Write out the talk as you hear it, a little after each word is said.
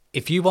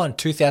If you want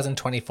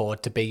 2024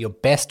 to be your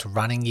best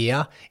running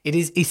year, it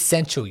is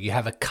essential you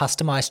have a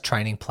customized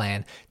training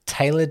plan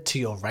tailored to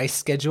your race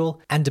schedule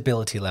and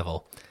ability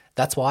level.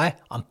 That's why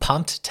I'm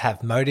pumped to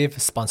have Motive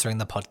sponsoring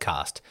the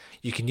podcast.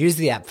 You can use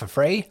the app for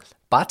free,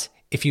 but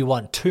if you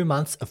want 2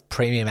 months of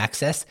premium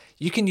access,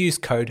 you can use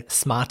code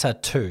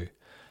SMARTER2.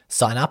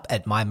 Sign up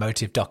at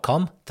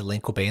mymotive.com. The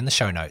link will be in the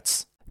show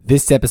notes.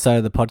 This episode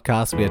of the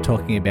podcast, we are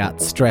talking about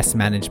stress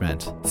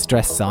management,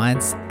 stress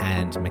science,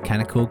 and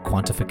mechanical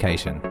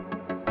quantification.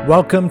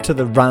 Welcome to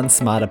the Run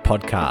Smarter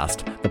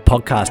podcast, the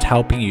podcast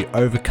helping you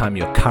overcome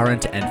your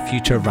current and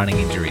future running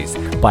injuries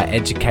by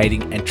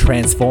educating and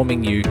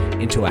transforming you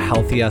into a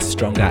healthier,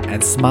 stronger,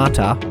 and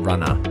smarter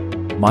runner.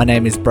 My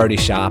name is Brody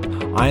Sharp.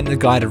 I am the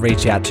guy to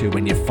reach out to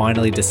when you've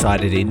finally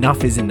decided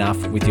enough is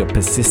enough with your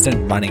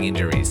persistent running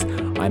injuries.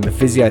 I'm a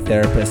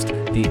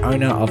physiotherapist, the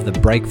owner of the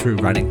Breakthrough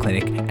Running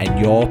Clinic, and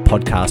your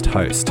podcast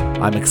host.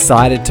 I'm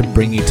excited to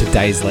bring you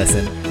today's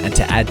lesson and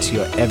to add to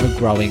your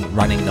ever-growing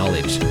running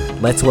knowledge.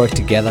 Let's work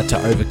together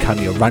to overcome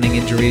your running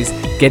injuries,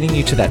 getting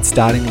you to that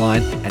starting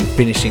line and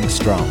finishing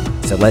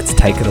strong. So let's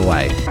take it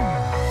away.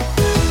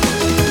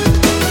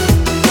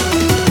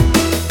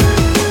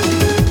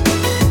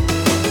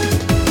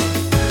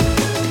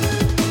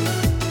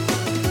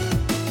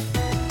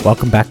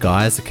 Welcome back,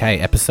 guys. Okay,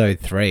 episode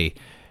 3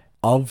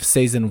 of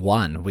season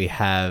 1.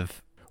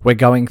 We're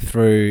going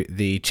through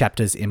the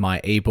chapters in my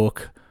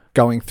ebook,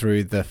 going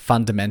through the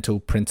fundamental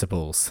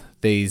principles,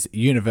 these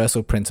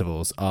universal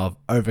principles of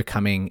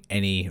overcoming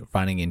any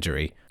running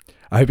injury.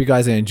 I hope you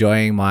guys are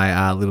enjoying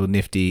my little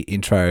nifty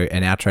intro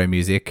and outro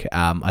music.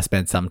 I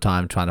spent some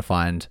time trying to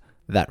find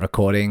that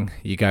recording.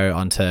 You go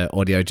onto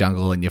Audio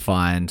Jungle and you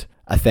find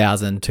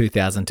 1,000,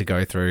 2,000 to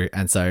go through.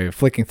 And so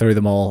flicking through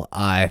them all,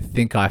 I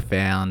think I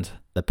found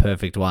the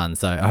perfect one.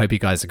 So I hope you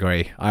guys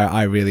agree.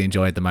 I really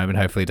enjoyed the moment.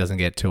 Hopefully it doesn't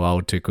get too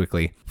old too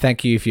quickly.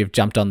 Thank you if you've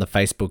jumped on the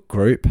Facebook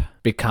group,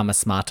 Become a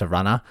Smarter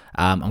Runner.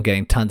 I'm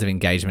getting tons of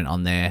engagement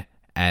on there.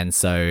 And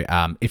so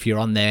if you're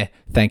on there,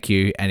 thank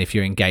you. And if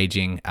you're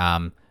engaging,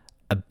 a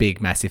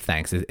big, massive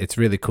thanks. It's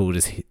really cool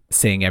just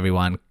seeing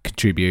everyone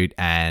contribute.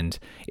 And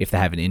if they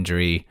have an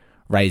injury,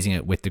 raising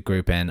it with the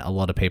group, and a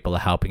lot of people are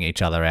helping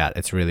each other out.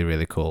 It's really,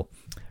 really cool.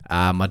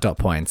 My dot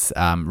points,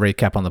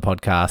 recap on the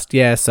podcast.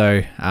 Yeah,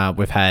 so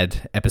we've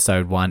had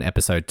episode 1,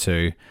 episode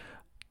 2,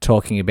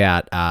 talking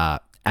about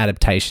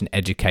adaptation,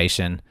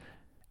 education,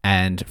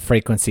 and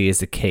frequency is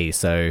the key.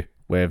 So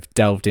we've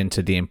delved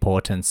into the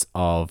importance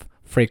of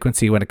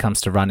frequency when it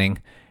comes to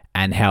running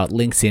and how it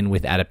links in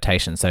with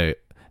adaptation. So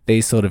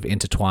these sort of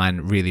intertwine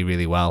really,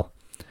 really well.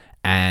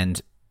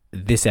 And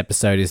this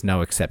episode is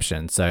no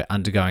exception. So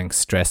undergoing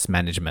stress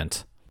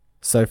management.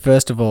 So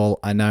first of all,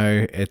 I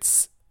know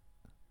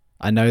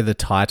the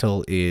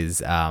title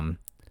is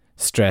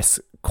stress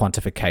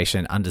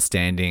quantification,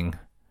 understanding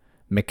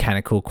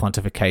mechanical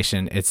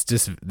quantification. It's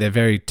just, they're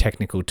very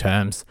technical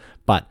terms,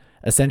 but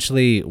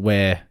essentially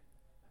what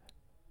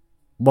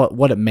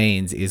it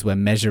means is we're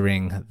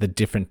measuring the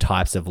different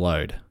types of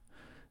load.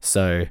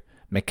 So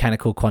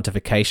mechanical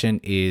quantification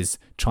is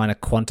trying to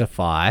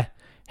quantify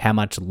how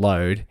much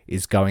load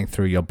is going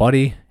through your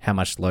body, how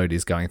much load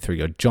is going through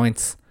your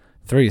joints,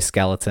 through your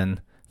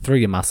skeleton, through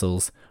your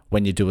muscles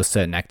when you do a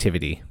certain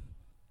activity.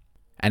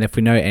 And if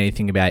we know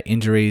anything about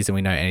injuries and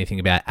we know anything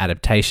about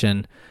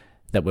adaptation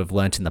that we've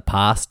learnt in the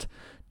past,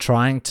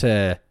 trying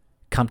to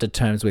come to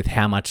terms with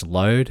how much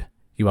load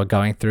you are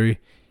going through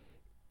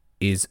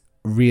is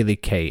really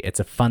key. It's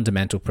a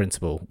fundamental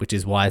principle, which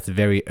is why it's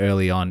very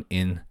early on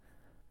in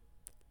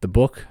the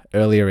book,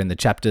 earlier in the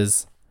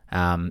chapters.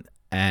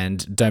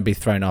 And don't be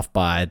thrown off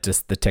by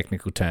just the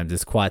technical terms.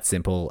 It's quite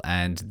simple,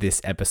 and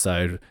this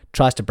episode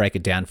tries to break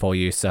it down for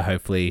you, so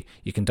hopefully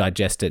you can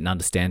digest it and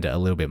understand it a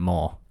little bit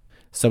more.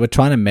 So we're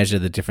trying to measure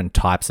the different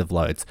types of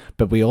loads,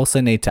 but we also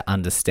need to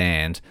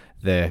understand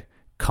the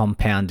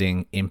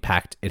compounding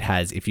impact it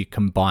has if you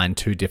combine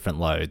 2 different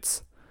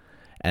loads.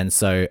 And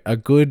so a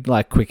good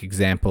quick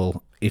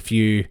example, if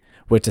you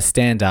were to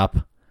stand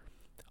up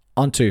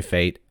on 2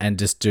 feet and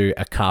just do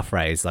a calf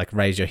raise,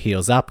 raise your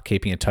heels up,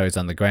 keeping your toes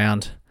on the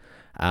ground.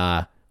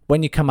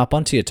 When you come up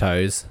onto your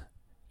toes,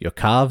 your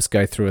calves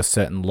go through a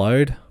certain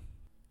load.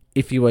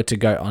 If you were to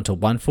go onto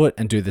 1 foot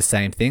and do the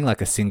same thing,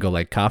 like a single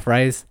leg calf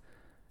raise,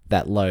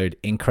 that load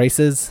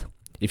increases.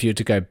 If you were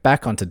to go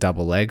back onto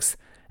double legs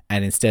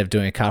and instead of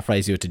doing a calf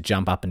raise, you were to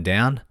jump up and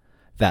down,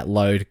 that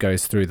load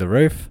goes through the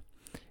roof.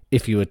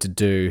 If you were to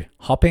do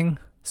hopping,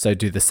 so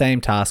do the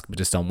same task but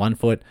just on 1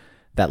 foot,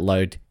 that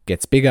load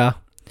gets bigger.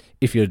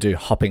 If you were to do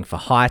hopping for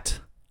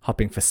height,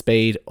 hopping for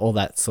speed, all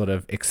that sort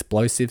of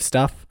explosive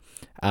stuff,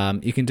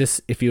 you can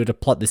just, if you were to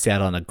plot this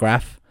out on a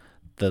graph,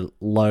 the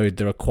load,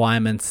 the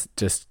requirements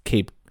just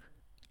keep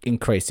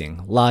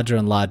increasing, larger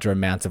and larger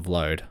amounts of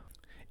load.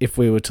 If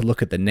we were to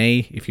look at the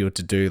knee, if you were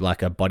to do a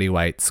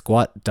bodyweight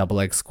squat, double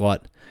leg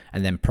squat,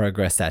 and then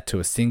progress that to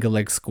a single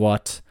leg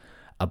squat,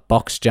 a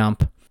box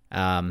jump,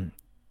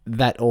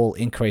 that all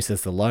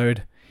increases the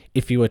load.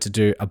 If you were to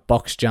do a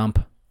box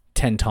jump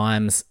 10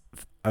 times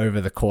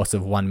over the course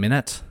of 1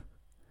 minute,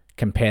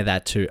 compare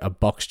that to a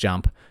box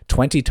jump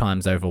 20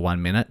 times over 1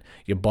 minute,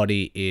 your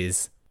body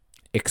is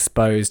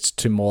exposed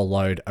to more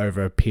load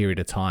over a period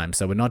of time.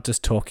 So we're not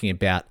just talking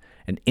about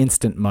an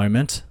instant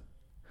moment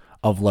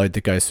of load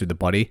that goes through the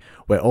body.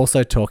 We're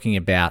also talking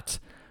about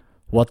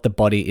what the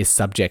body is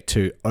subject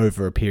to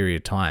over a period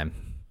of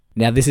time.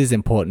 Now, this is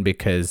important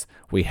because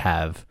we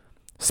have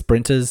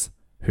sprinters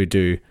who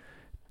do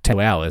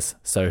 2 hours.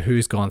 So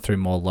who's gone through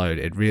more load?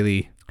 It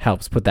really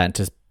helps put that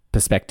into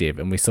perspective,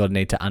 and we sort of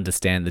need to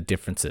understand the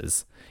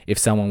differences. If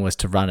someone was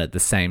to run at the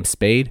same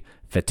speed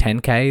for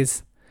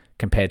 10Ks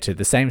compared to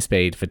the same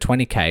speed for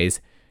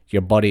 20Ks,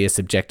 your body is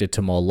subjected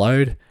to more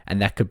load,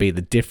 and that could be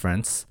the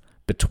difference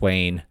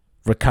between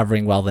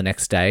recovering well the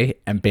next day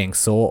and being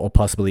sore or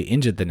possibly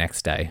injured the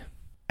next day.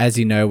 As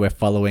you know, we're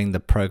following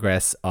the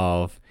progress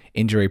of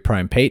Injury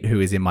Prone Pete, who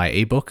is in my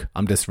ebook.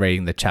 I'm just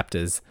reading the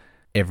chapters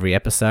every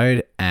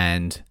episode,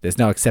 and there's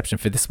no exception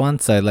for this one.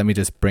 So let me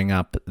just bring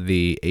up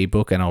the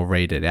ebook and I'll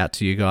read it out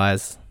to you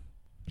guys.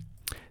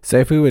 So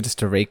if we were just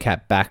to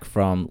recap back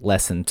from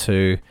lesson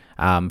 2,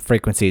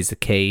 frequency is the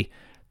key.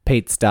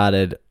 Pete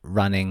started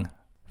running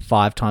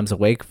 5 times a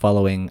week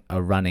following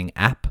a running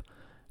app,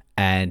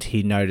 and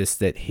he noticed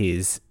that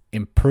his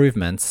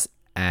improvements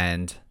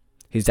and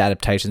his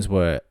adaptations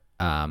were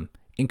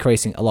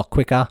increasing a lot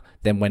quicker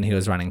than when he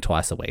was running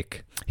twice a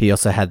week. He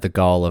also had the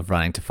goal of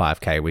running to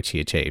 5K, which he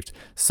achieved.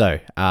 So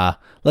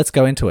let's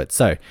go into it.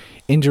 So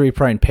Injury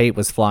Prone Pete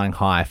was flying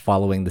high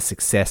following the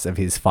success of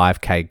his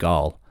 5K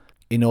goal.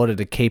 In order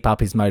to keep up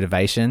his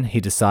motivation,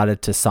 he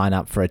decided to sign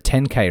up for a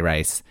 10K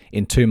race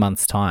in 2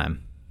 months'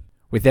 time.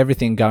 With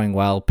everything going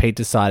well, Pete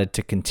decided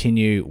to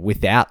continue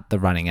without the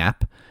running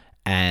app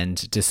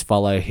and just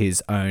follow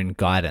his own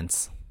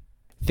guidance,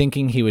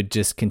 thinking he would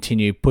just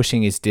continue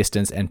pushing his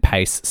distance and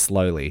pace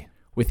slowly.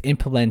 With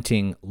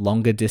implementing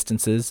longer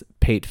distances,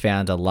 Pete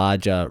found a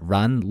larger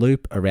run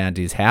loop around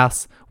his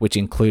house, which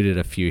included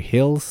a few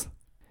hills.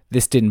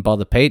 This didn't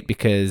bother Pete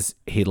because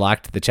he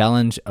liked the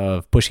challenge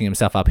of pushing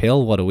himself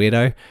uphill. What a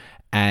weirdo.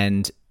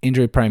 And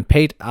Injury Prone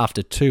Pete,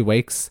 after 2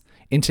 weeks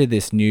into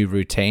this new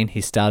routine,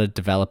 he started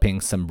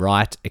developing some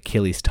right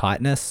Achilles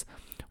tightness,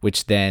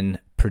 which then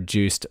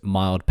produced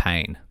mild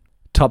pain.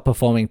 Top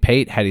performing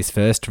Pete had his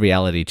first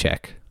reality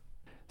check.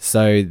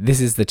 So this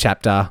is the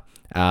chapter.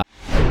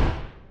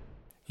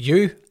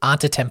 You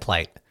aren't a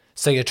template,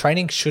 so your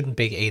training shouldn't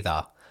be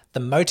either. The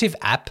Motiv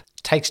app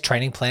takes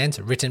training plans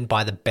written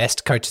by the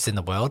best coaches in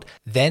the world,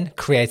 then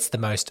creates the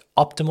most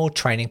optimal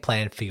training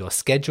plan for your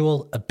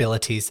schedule,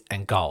 abilities,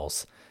 and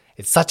goals.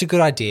 It's such a good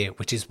idea,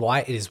 which is why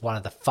it is one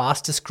of the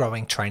fastest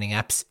growing training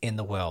apps in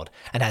the world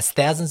and has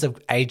thousands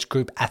of age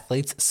group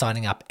athletes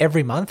signing up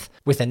every month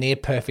with a near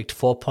perfect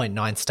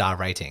 4.9 star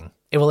rating.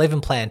 It will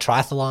even plan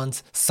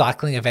triathlons,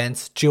 cycling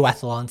events,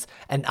 duathlons,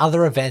 and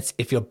other events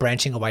if you're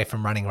branching away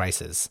from running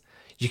races.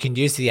 You can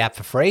use the app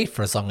for free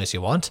for as long as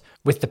you want,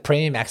 with the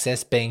premium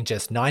access being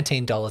just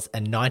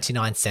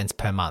 $19.99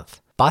 per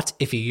month. But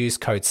if you use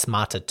code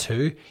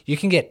SMARTER2, you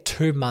can get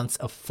 2 months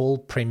of full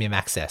premium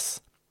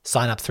access.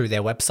 Sign up through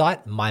their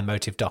website,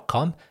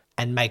 mymotiv.com,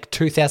 and make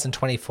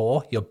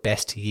 2024 your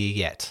best year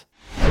yet.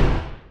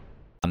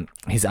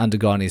 He's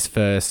undergone his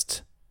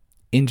first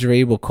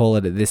injury, we'll call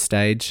it at this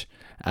stage.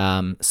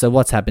 So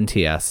what's happened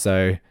here?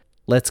 So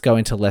let's go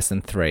into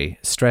lesson 3,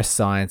 stress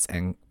science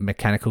and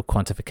mechanical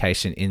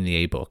quantification in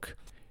the ebook.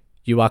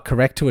 You are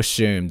correct to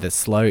assume that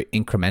slow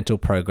incremental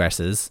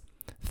progresses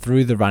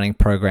through the running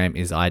program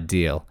is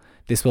ideal.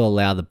 This will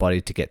allow the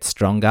body to get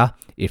stronger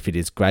if it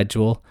is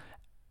gradual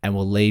and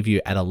will leave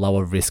you at a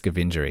lower risk of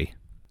injury.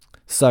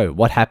 So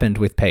what happened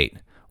with Pete?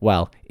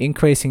 Well,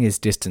 increasing his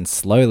distance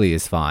slowly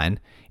is fine.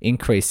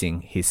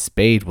 Increasing his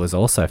speed was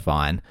also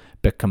fine,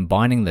 but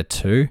combining the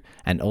two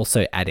and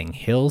also adding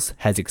hills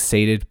has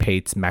exceeded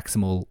Pete's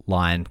maximal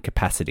line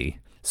capacity.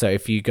 So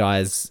if you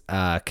guys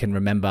can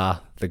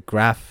remember the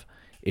graph,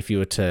 if you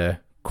were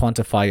to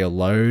quantify your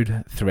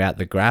load throughout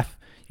the graph,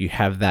 you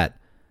have that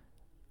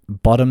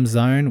bottom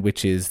zone,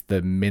 which is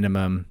the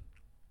minimum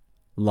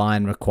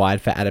line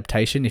required for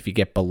adaptation. If you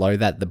get below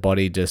that, the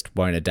body just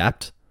won't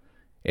adapt.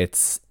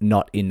 It's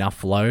not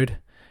enough load.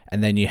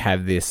 And then you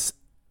have this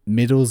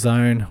middle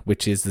zone,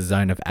 which is the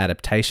zone of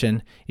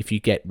adaptation. If you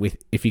get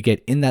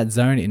in that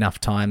zone enough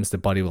times, the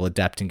body will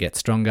adapt and get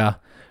stronger.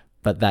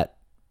 But that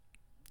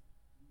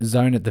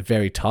zone at the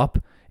very top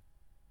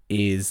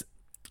is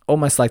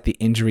almost like the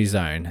injury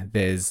zone.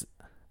 There's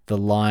the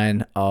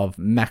line of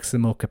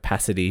maximal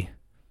capacity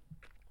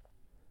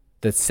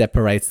that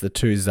separates the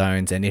two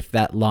zones, and if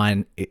that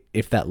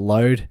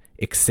load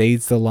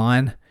exceeds the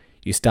line,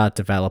 you start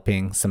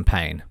developing some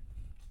pain.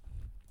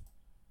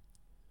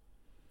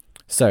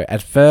 So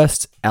at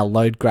first, our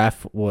load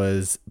graph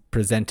was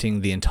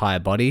presenting the entire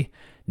body.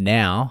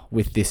 Now,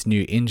 with this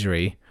new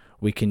injury,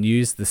 we can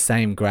use the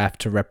same graph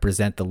to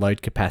represent the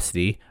load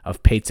capacity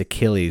of Pete's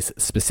Achilles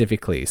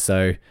specifically.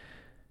 So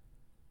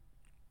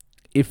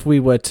if we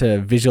were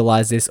to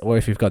visualize this, or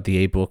if you've got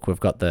the ebook,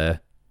 we've got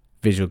the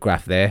visual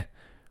graph there,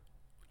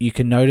 you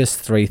can notice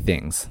 3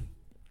 things.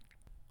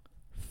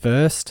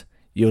 First,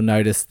 you'll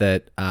notice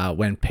that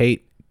when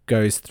Pete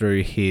goes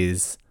through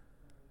his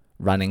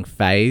running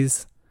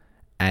phase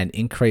and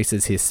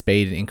increases his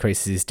speed and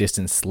increases his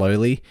distance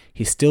slowly,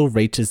 he still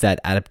reaches that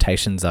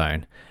adaptation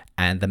zone,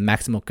 and the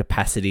maximal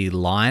capacity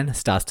line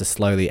starts to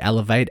slowly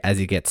elevate as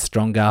he gets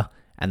stronger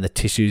and the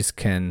tissues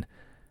can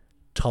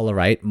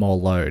tolerate more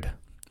load.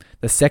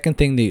 The second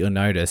thing that you'll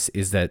notice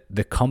is that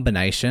the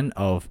combination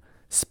of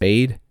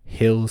speed,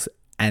 hills,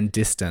 and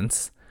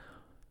distance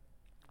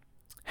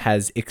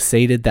has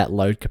exceeded that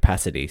load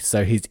capacity.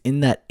 So he's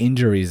in that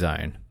injury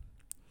zone.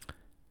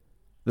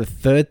 The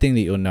third thing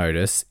that you'll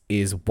notice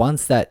is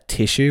once that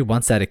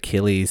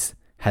Achilles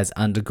has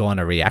undergone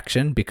a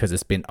reaction because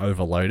it's been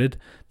overloaded,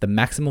 the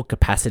maximal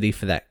capacity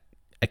for that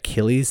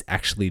Achilles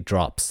actually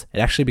drops. It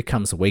actually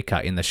becomes weaker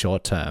in the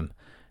short term.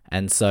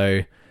 And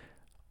so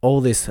all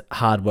this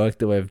hard work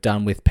that we've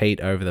done with Pete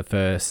over the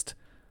first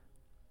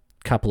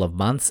couple of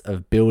months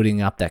of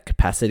building up that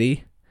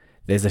capacity,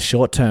 there's a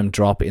short-term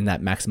drop in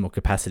that maximal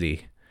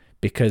capacity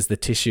because the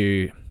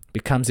tissue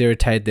becomes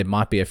irritated. There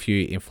might be a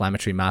few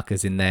inflammatory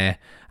markers in there.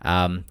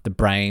 The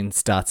brain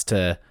starts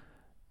to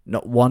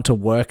not want to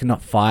work and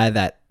not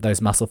fire those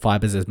muscle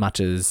fibers as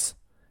much as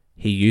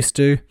he used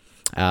to.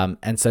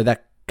 And so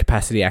that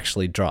capacity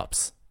actually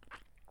drops.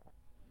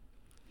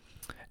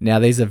 Now,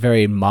 these are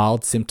very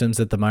mild symptoms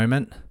at the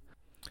moment,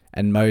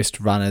 and most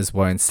runners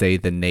won't see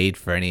the need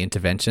for any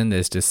intervention.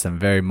 There's just some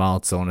very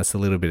mild soreness, a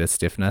little bit of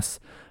stiffness,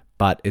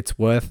 but it's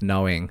worth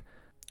knowing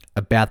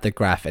about the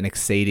graph and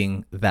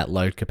exceeding that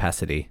load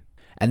capacity.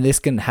 And this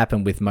can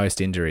happen with most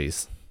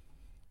injuries.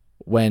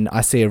 When I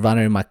see a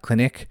runner in my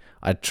clinic,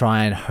 I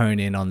try and hone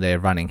in on their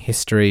running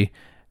history,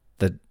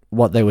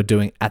 what they were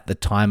doing at the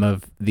time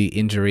of the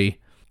injury.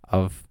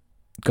 I've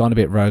gone a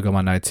bit rogue on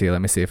my notes here.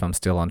 Let me see if I'm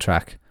still on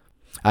track.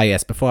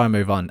 Yes, before I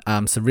move on,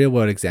 some real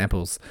world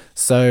examples.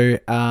 So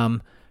a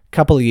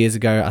couple of years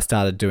ago, I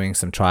started doing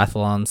some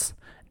triathlons,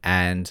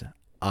 and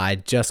I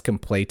just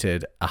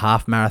completed a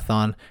half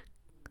marathon.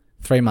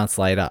 3 months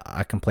later,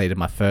 I completed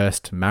my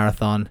first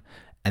marathon,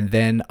 and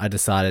then I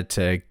decided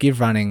to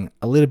give running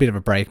a little bit of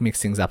a break, mix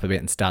things up a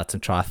bit, and start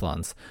some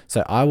triathlons.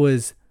 So I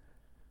was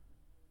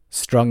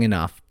strong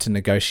enough to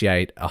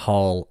negotiate a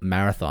whole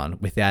marathon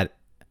without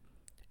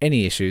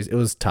any issues. It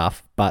was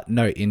tough, but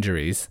no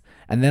injuries.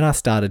 And then I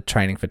started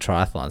training for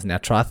triathlons. Now,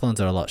 triathlons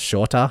are a lot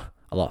shorter,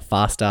 a lot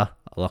faster,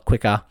 a lot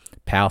quicker,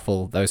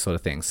 powerful, those sort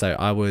of things. So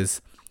I was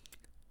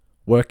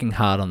working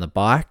hard on the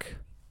bike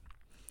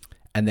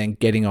and then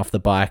getting off the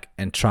bike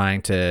and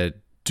trying to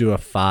do a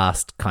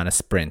fast kind of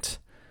sprint.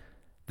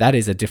 That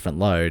is a different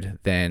load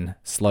than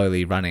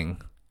slowly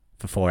running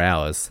for 4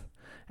 hours.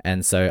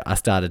 And so I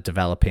started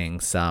developing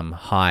some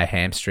high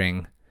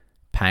hamstring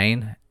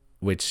pain,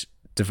 which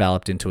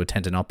developed into a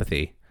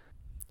tendinopathy.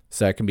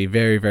 So it can be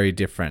very, very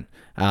different.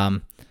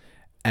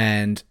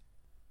 And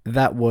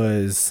that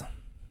was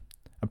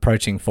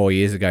approaching 4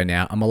 years ago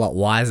now. I'm a lot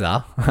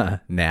wiser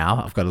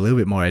now. I've got a little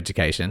bit more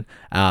education.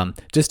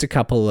 Just a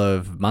couple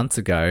of months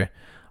ago,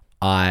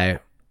 I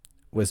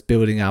was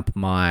building up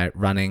my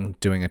running,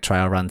 doing a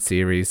trail run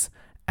series,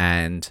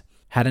 and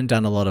hadn't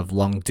done a lot of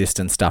long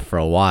distance stuff for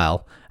a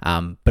while,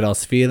 but I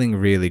was feeling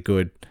really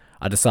good.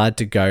 I decided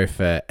to go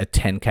for a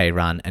 10K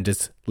run and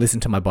just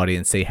listen to my body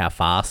and see how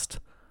fast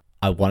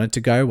I wanted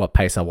to go, what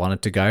pace I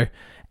wanted to go.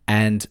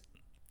 And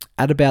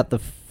at about the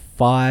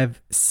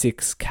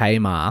 5-6K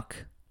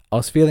mark, I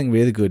was feeling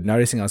really good,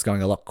 noticing I was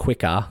going a lot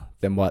quicker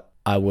than what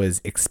I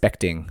was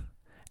expecting,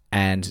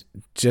 and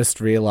just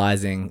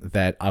realizing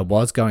that I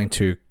was going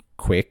too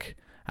quick,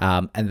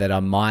 and that I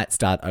might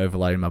start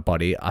overloading my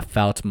body. I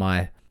felt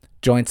my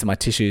joints and my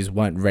tissues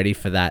weren't ready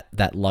for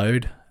that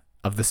load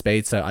of the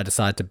speed, so I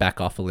decided to back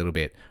off a little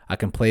bit. I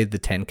completed the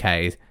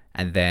 10K,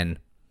 and then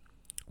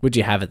would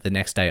you have it, the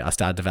next day I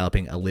started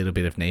developing a little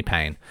bit of knee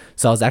pain.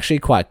 So I was actually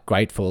quite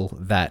grateful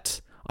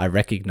that I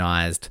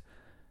recognized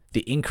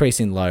the increase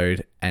in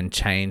load and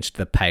changed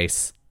the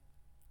pace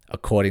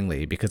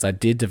accordingly, because I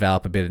did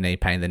develop a bit of knee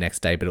pain the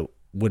next day, but it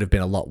would have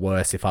been a lot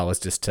worse if I was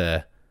just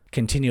to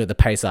continue at the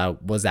pace I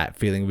was at,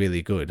 feeling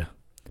really good.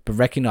 But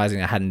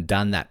recognizing I hadn't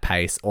done that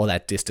pace or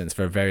that distance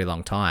for a very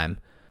long time,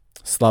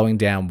 slowing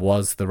down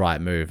was the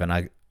right move, and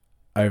I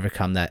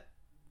overcome that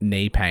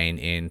knee pain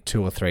in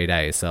 2 or 3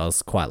 days, so I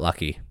was quite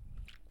lucky.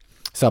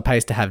 So it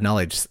pays to have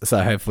knowledge,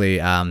 so hopefully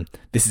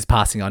this is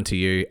passing on to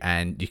you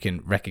and you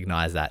can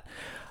recognize that.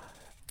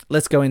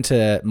 Let's go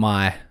into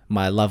my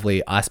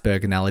lovely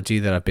iceberg analogy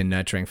that I've been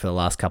nurturing for the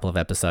last couple of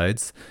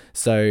episodes.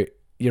 So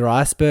your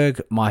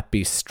iceberg might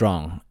be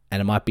strong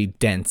and it might be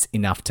dense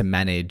enough to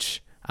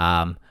manage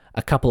a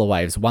couple of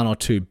waves, 1 or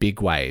 2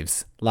 big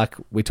waves. Like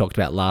we talked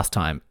about last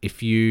time,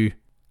 if you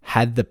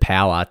had the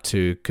power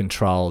to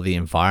control the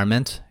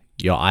environment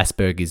your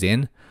iceberg is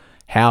in,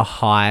 how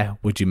high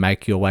would you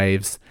make your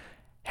waves?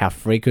 How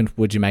frequent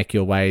would you make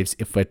your waves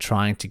if we're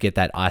trying to get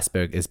that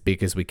iceberg as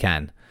big as we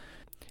can?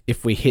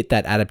 If we hit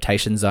that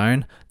adaptation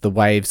zone, the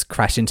waves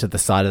crash into the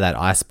side of that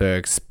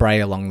iceberg, spray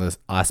along the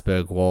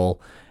iceberg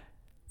wall.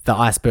 The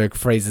iceberg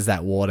freezes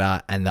that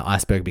water and the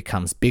iceberg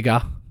becomes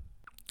bigger.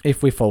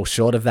 If we fall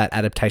short of that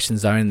adaptation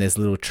zone, there's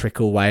little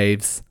trickle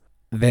waves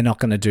they're not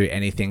going to do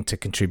anything to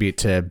contribute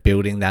to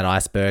building that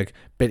iceberg.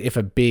 But if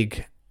a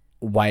big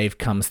wave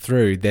comes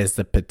through, there's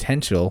the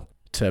potential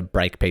to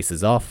break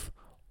pieces off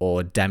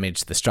or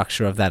damage the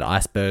structure of that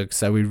iceberg.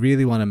 So we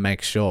really want to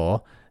make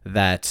sure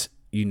that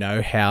you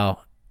know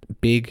how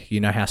big,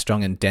 you know how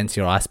strong and dense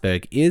your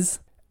iceberg is.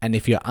 And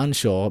if you're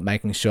unsure,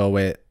 making sure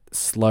we're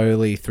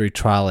slowly, through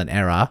trial and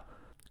error,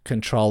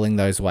 controlling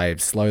those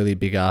waves, slowly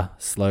bigger,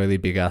 slowly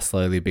bigger,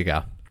 slowly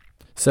bigger.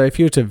 So if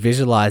you were to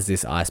visualize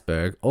this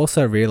iceberg,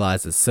 also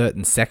realize that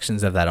certain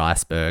sections of that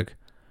iceberg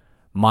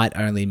might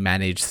only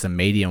manage some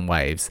medium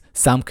waves.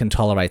 Some can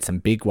tolerate some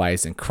big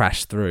waves and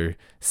crash through,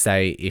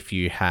 say if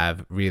you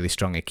have really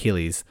strong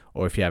Achilles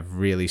or if you have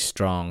really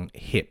strong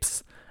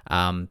hips.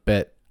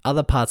 But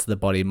other parts of the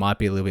body might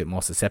be a little bit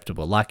more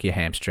susceptible, like your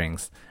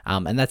hamstrings.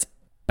 And that's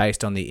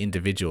based on the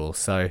individual.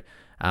 So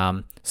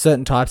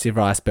certain types of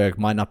iceberg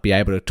might not be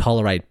able to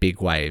tolerate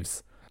big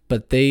waves.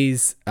 But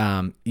these,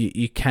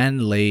 you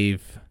can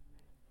leave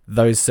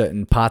those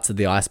certain parts of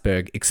the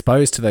iceberg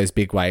exposed to those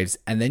big waves,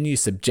 and then you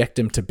subject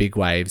them to big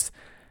waves,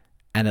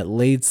 and it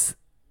leads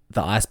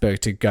the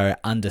iceberg to go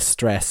under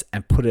stress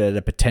and put it at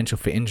a potential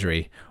for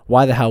injury.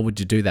 Why the hell would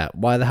you do that?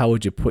 Why the hell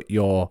would you put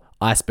your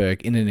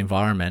iceberg in an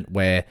environment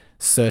where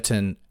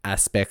certain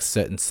aspects,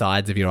 certain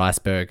sides of your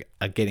iceberg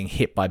are getting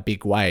hit by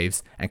big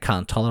waves and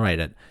can't tolerate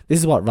it? This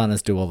is what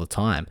runners do all the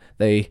time.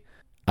 They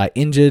are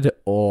injured,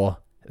 or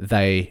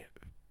they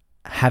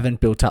haven't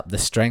built up the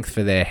strength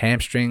for their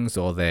hamstrings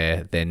or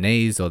their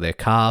knees or their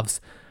calves,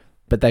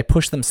 but they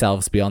push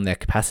themselves beyond their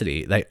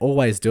capacity. They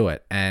always do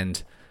it.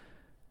 And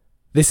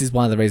this is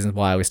one of the reasons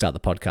why we start the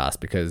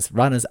podcast, because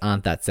runners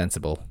aren't that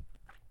sensible.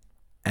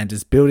 And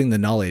just building the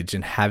knowledge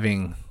and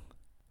having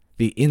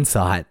the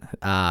insight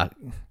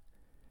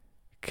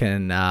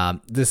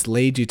can just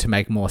lead you to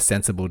make more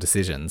sensible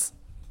decisions.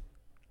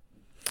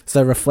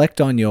 So reflect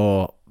on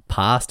your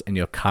past and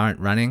your current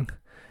running.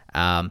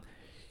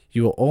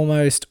 You will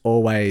almost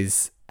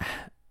always,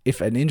 if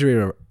an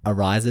injury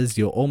arises,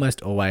 you'll almost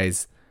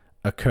always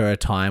occur a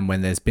time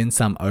when there's been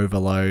some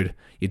overload,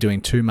 you're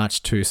doing too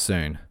much too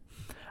soon.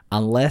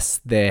 Unless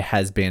there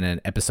has been an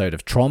episode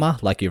of trauma,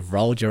 like you've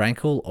rolled your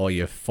ankle or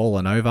you've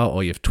fallen over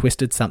or you've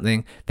twisted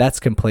something,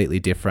 that's completely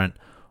different.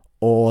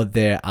 Or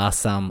there are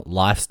some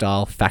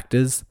lifestyle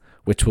factors,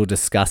 which we'll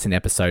discuss in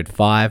episode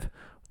 5,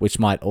 which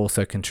might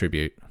also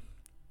contribute.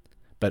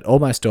 But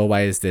almost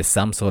always there's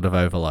some sort of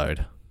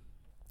overload.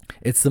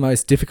 It's the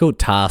most difficult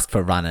task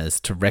for runners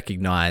to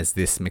recognize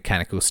this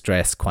mechanical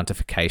stress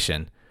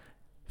quantification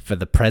for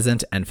the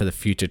present and for the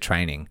future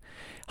training.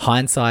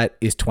 Hindsight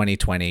is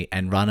 20/20,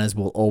 and runners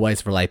will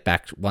always relate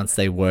back once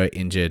they were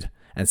injured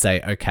and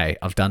say, okay,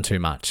 I've done too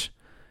much.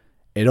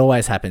 It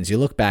always happens. You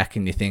look back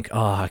and you think,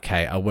 oh,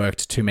 okay, I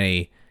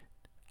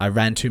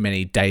ran too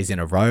many days in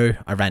a row.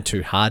 I ran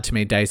too hard too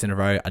many days in a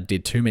row. I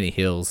did too many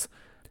hills.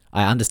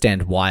 I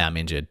understand why I'm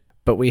injured.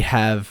 But we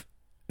have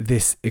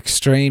this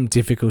extreme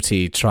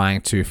difficulty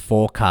trying to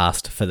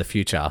forecast for the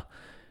future.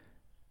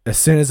 As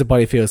soon as the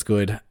body feels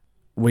good,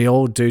 we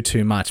all do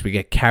too much. We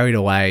get carried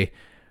away.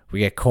 We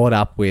get caught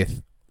up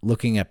with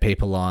looking at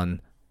people on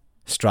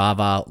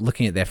Strava,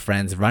 looking at their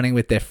friends, running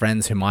with their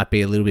friends who might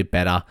be a little bit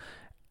better,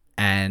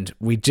 and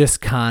we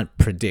just can't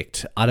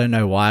predict. I don't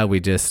know why we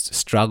just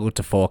struggle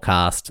to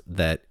forecast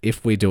that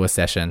if we do a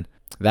session,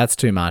 that's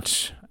too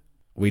much.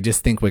 We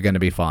just think we're going to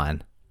be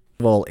fine.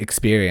 Well,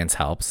 experience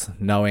helps.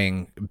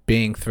 Knowing,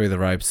 being through the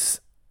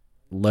ropes,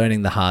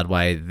 learning the hard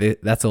way,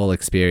 that's all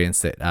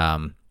experience that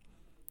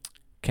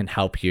can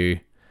help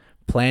you.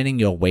 Planning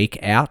your week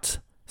out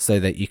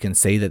so that you can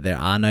see that there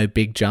are no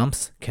big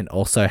jumps can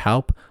also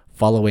help.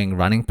 Following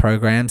running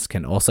programs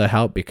can also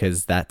help,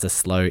 because that's a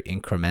slow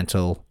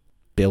incremental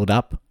build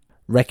up.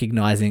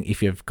 Recognizing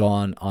if you've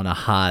gone on a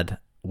hard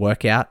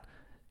workout,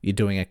 you're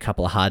doing a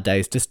couple of hard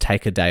days, just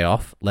take a day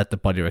off, let the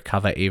body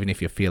recover, even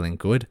if you're feeling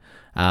good.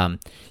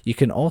 You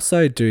can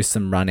also do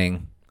some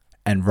running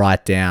and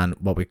write down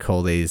what we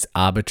call these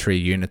arbitrary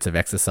units of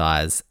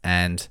exercise.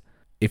 And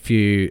if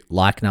you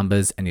like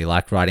numbers and you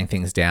like writing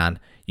things down,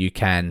 you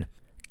can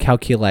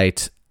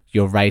calculate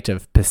your rate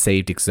of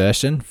perceived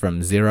exertion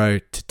from 0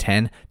 to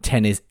 10.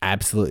 10 is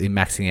absolutely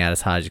maxing out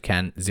as hard as you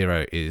can.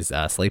 0 is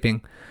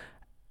sleeping.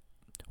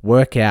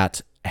 Work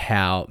out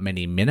how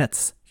many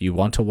minutes you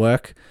want to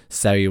work.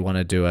 So you want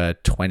to do a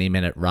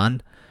 20-minute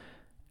run,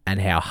 and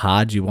how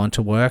hard you want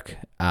to work.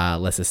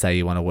 Let's just say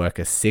you want to work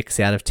a 6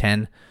 out of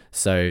 10.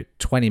 So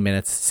 20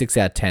 minutes, 6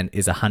 out of 10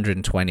 is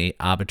 120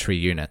 arbitrary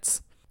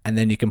units. And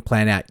then you can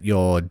plan out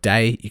your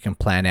day, you can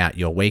plan out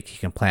your week, you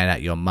can plan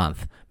out your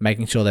month,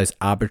 making sure those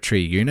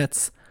arbitrary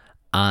units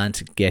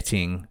aren't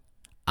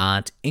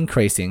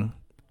increasing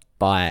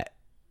by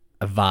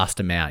a vast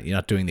amount. You're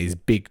not doing these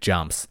big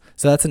jumps.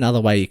 So that's another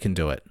way you can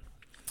do it.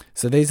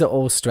 So these are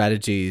all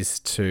strategies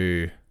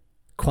to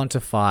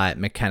quantify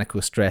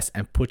mechanical stress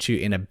and put you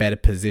in a better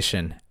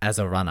position as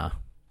a runner.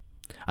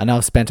 I know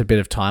I've spent a bit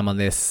of time on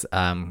this,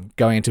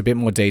 going into a bit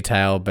more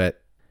detail,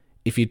 but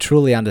if you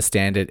truly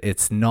understand it,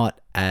 it's not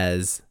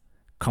as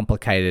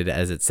complicated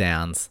as it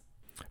sounds.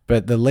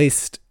 But the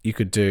least you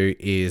could do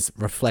is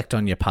reflect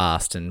on your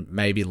past and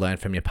maybe learn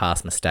from your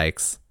past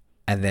mistakes.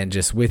 And then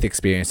just with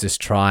experience,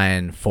 just try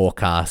and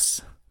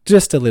forecast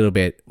just a little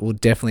bit will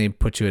definitely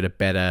put you at a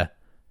better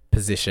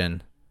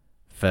position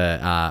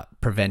for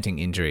preventing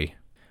injury.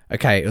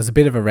 Okay, it was a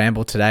bit of a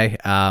ramble today.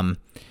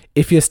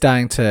 If you're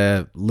starting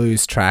to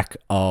lose track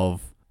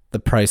of the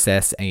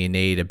process and you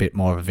need a bit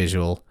more of a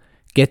visual,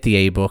 get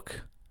the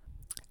ebook.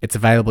 It's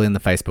available in the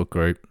Facebook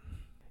group.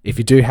 If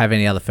you do have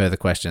any other further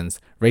questions,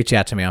 reach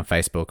out to me on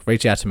Facebook,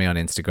 reach out to me on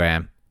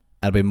Instagram.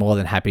 I'll be more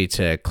than happy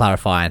to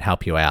clarify and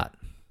help you out.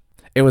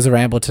 It was a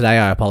ramble today,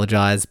 I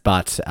apologize,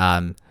 but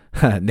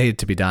needed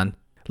to be done.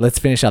 Let's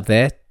finish up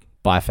there.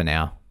 Bye for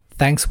now.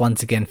 Thanks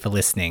once again for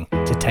listening.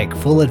 To take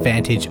full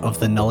advantage of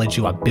the knowledge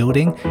you are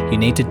building, you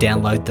need to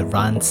download the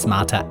Run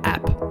Smarter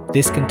app.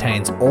 This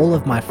contains all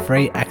of my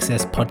free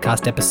access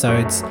podcast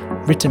episodes,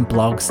 written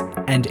blogs,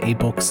 and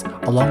ebooks,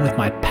 along with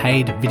my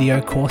paid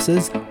video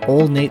courses,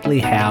 all neatly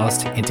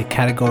housed into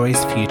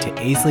categories for you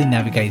to easily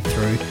navigate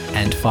through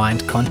and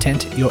find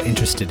content you're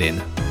interested in.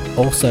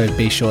 Also,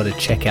 be sure to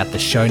check out the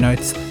show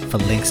notes for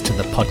links to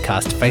the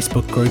podcast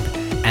Facebook group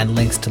and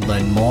links to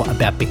learn more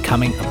about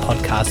becoming a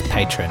podcast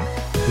patron,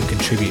 who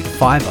contribute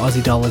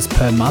 $5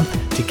 per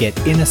month to get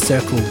Inner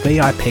Circle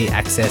VIP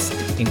access,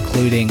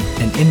 including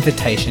an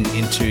invitation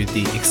into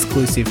the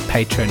exclusive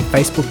patron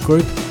Facebook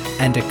group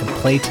and a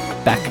complete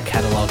back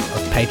catalogue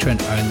of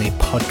patron-only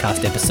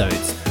podcast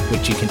episodes,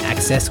 which you can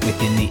access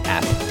within the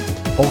app.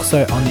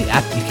 Also on the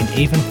app, you can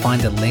even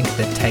find a link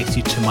that takes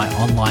you to my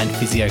online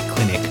physio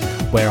clinic,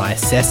 where I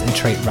assess and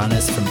treat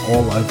runners from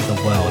all over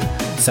the world,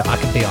 so I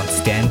can be on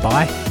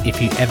standby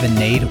if you ever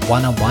need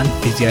one-on-one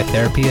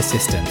physiotherapy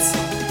assistance.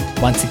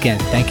 Once again,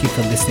 thank you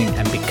for listening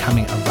and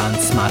becoming a Run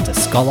Smarter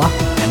scholar.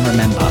 And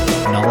remember,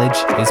 knowledge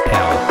is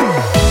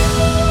power.